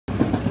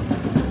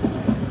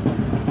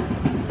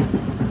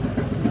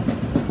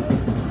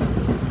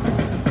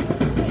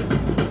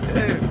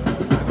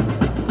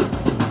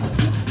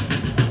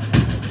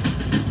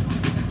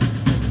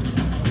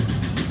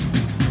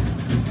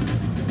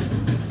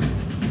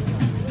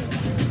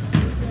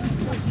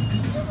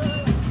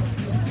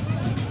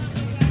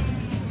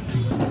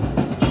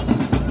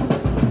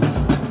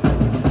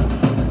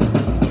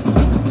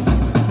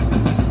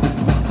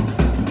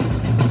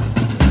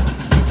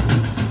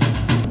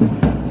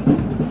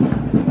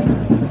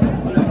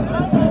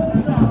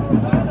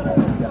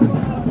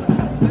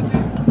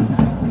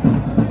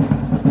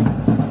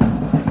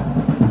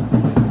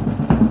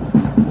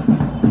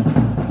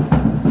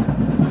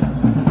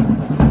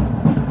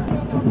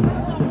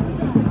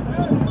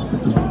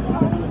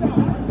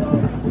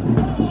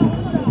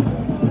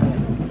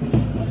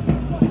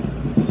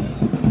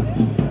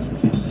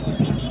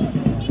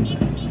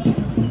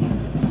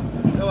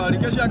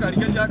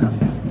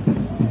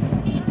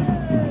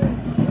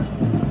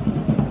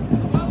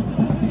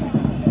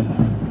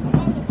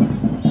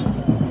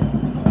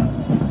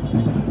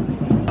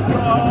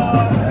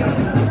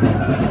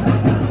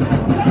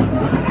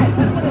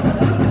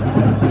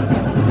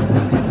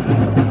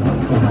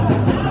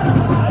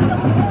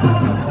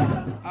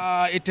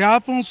It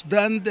happens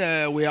then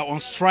we are on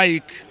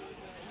strike,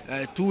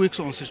 2 weeks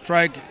on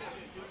strike.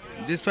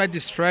 Despite the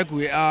strike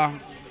we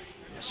have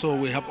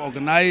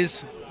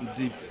organized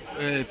the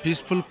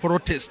peaceful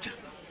protest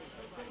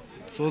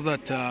so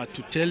that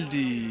to tell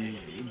the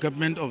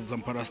government of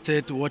Zamfara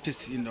state what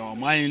is in our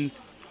mind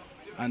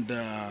and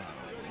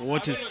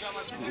what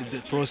is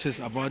the process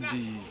about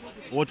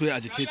what we are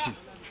agitating.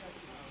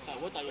 So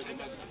what are your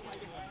demands?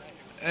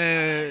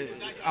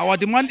 Our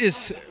demand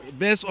is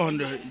based on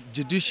the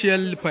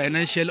judicial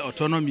financial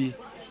autonomy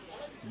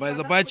by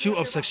the virtue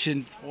of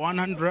Section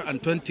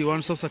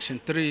 121, subsection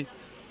 3,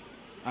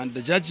 and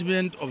the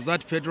judgment of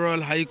that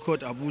Federal High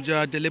Court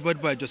Abuja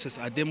delivered by Justice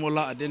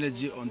Ademola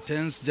Adeneji on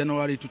 10th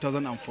January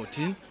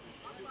 2014,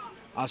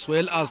 as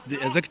well as the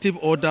executive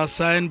order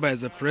signed by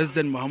the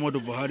President Muhammadu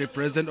Buhari,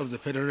 President of the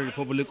Federal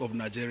Republic of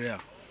Nigeria,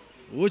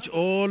 which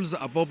all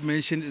the above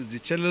mentioned is the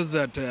channels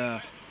that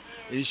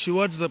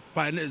ensured the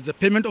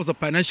payment of the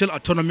financial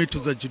autonomy to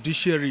the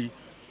judiciary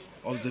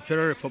of the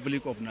Federal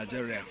Republic of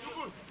Nigeria.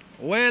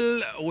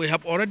 Well, we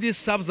have already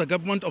served the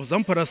government of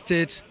Zamfara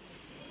state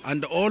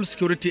and all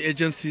security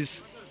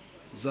agencies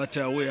that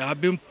we are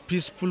having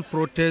peaceful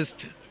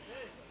protest,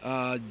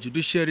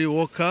 judiciary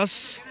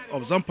workers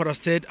of Zamfara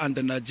state and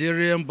the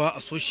Nigerian Bar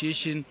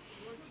Association,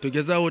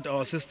 together with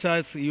our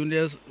sisters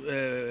unions,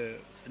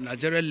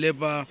 Nigerian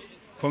Labour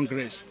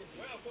Congress.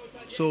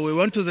 So we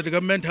went to the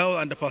government house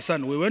and the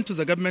person. We went to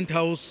the government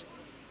house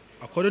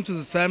according to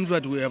the times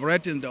that we have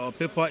read in our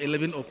paper,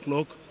 11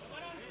 o'clock,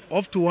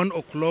 up to 1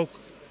 o'clock.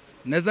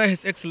 Neither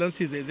His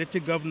Excellency the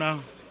Executive Governor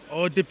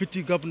or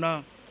Deputy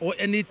Governor or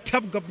any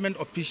top government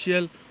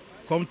official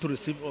come to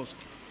receive us.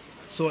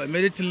 So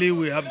immediately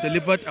we have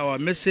delivered our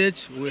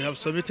message, we have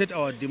submitted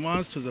our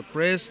demands to the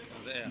press,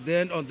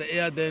 then on the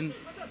air, then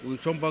we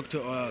come back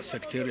to our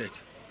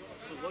secretariat.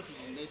 So what is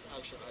the next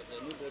action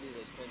as nobody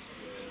responds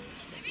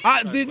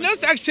to your... The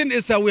next action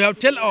is we have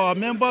tell our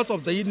members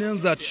of the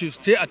unions that should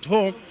stay at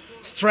home,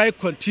 strike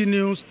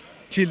continues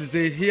till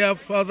they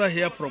further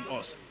hear from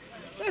us.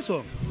 That's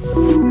all.